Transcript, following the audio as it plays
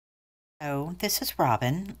So, this is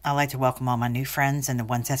Robin. I'd like to welcome all my new friends and the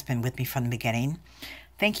ones that's been with me from the beginning.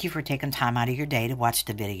 Thank you for taking time out of your day to watch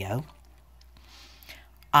the video.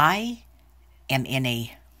 I am in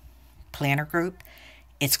a planner group.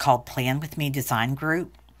 It's called Plan With Me Design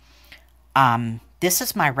Group. This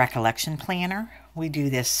is my recollection planner. We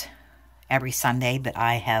do this every Sunday, but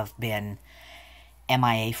I have been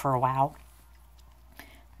MIA for a while.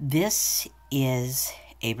 This is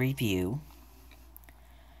a review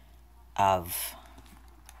of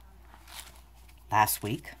last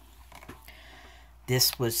week.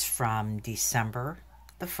 This was from December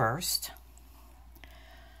the 1st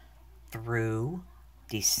through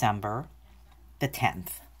December the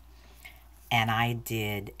 10th. And I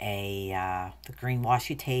did the green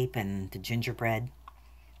washi tape and the gingerbread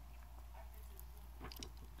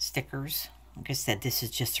stickers. Like I said, this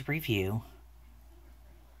is just a review.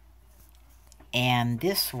 And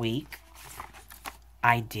this week,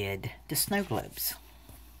 I did the snow globes.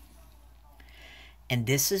 And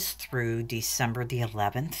this is through December the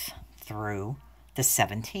 11th through the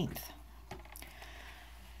 17th.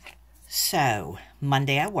 So,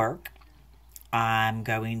 Monday I work. I'm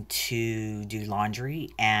going to do laundry,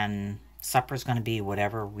 and supper's going to be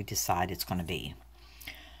whatever we decide it's going to be.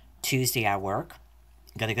 Tuesday I work.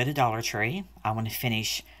 I'm going to go to Dollar Tree. I want to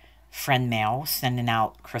finish friend mail, sending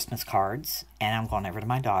out Christmas cards, and I'm going over to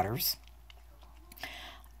my daughter's.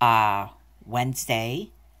 Wednesday,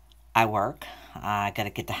 I work. I got to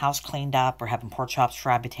get the house cleaned up. We're having pork chops,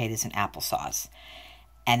 fried potatoes, and applesauce.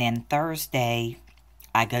 And then Thursday,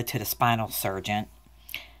 I go to the spinal surgeon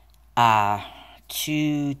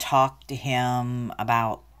to talk to him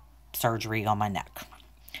about surgery on my neck.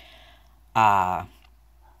 The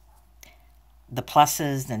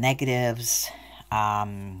pluses, the negatives,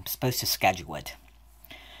 supposed to schedule it.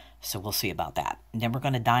 So we'll see about that. And then we're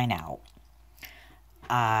going to dine out.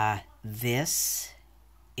 This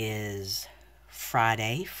is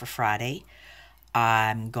Friday. For Friday,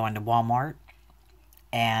 I'm going to Walmart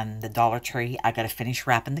and the Dollar Tree. I got to finish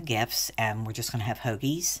wrapping the gifts, and we're just going to have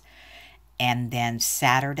hoagies. And then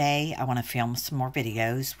Saturday, I want to film some more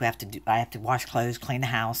videos. I have to wash clothes, clean the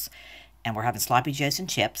house, and we're having sloppy joes and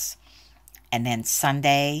chips. And then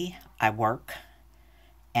Sunday, I work,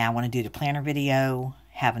 and I want to do the planner video,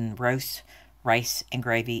 having roast, rice, and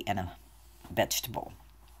gravy, and a vegetable.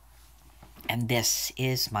 And this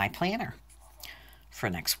is my planner for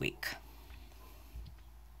next week.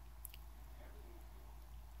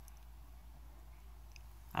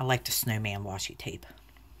 I like the snowman washi tape.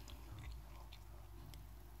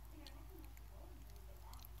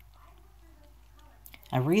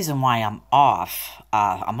 A reason why I'm off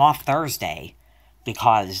Thursday,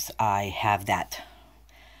 because I have that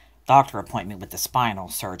doctor appointment with the spinal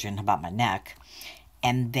surgeon about my neck.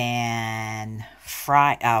 And then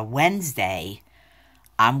Wednesday,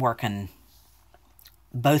 I'm working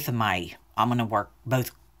I'm going to work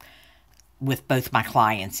with both my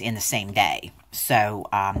clients in the same day. So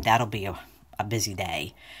that'll be a busy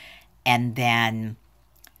day. And then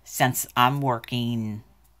since I'm working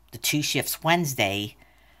the 2 shifts Wednesday,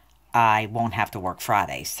 I won't have to work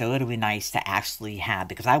Friday. So it'll be nice to actually have,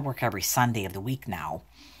 because I work every Sunday of the week now.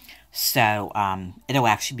 So it'll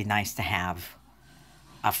actually be nice to have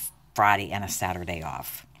a Friday and a Saturday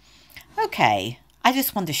off. Okay, I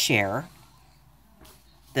just wanted to share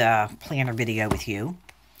the planner video with you.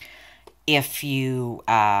 If you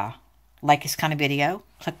like this kind of video,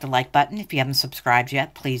 click the like button. If you haven't subscribed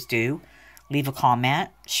yet, please do. Leave a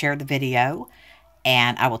comment, share the video,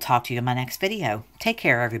 and I will talk to you in my next video. Take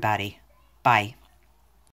care, everybody. Bye.